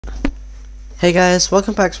Hey guys,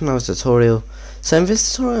 welcome back to another tutorial. So in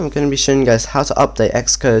this tutorial I'm going to be showing you guys how to update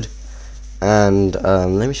Xcode, and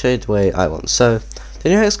let me show you the way I want. So the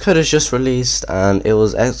new Xcode is just released, and it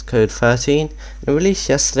was Xcode 13. It released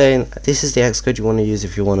yesterday, and this is the Xcode you want to use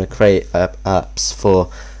if you want to create apps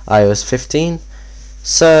for iOS 15.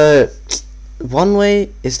 So one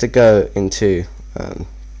way is to go into the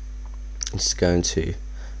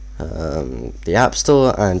App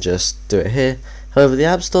Store and just do it here. However, the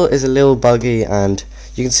App Store is a little buggy, and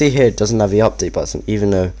you can see here it doesn't have the update button even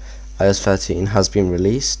though iOS 13 has been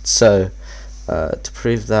released. So to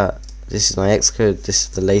prove that, this is my Xcode, this is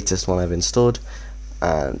the latest one I've installed,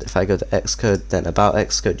 and if I go to Xcode, then about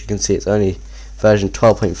Xcode, you can see it's only version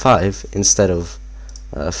 12.5 instead of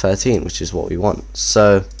 13, which is what we want.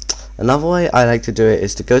 So another way I like to do it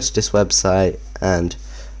is to go to this website, and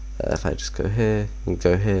if I just go here and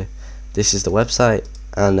go here, this is the website.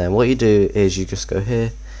 And then what you do is you just go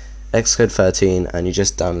here, Xcode 13, and you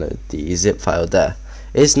just download the zip file there.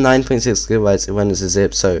 It's 9.6 gigabytes when it's a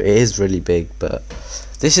zip, so it is really big, but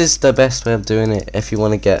this is the best way of doing it if you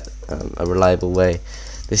want to get a reliable way.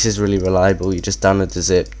 This is really reliable. You just download the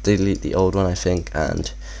zip, delete the old one I think,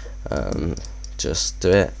 and just do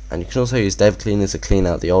it. And you can also use dev cleaner to clean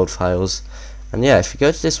out the old files. And yeah, if you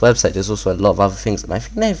go to this website, there's also a lot of other things, and I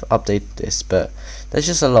think they've updated this, but there's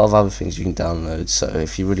just a lot of other things you can download. So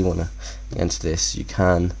if you really want to get into this, you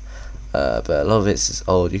can, but a lot of it's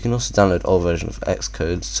old. You can also download old version of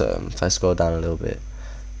Xcode. So if I scroll down a little bit,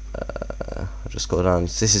 I'll just scroll down.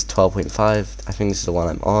 This is 12.5. I think this is the one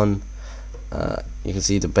I'm on. You can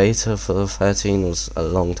see the beta for 13 was a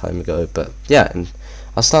long time ago, but yeah, and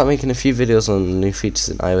I'll start making a few videos on new features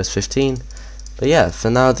in iOS 15. But yeah, for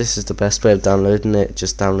now this is the best way of downloading it.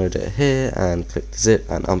 Just download it here and click the zip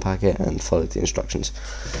and unpack it and follow the instructions.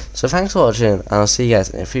 So thanks for watching, and I'll see you guys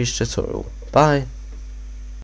in a future tutorial. Bye!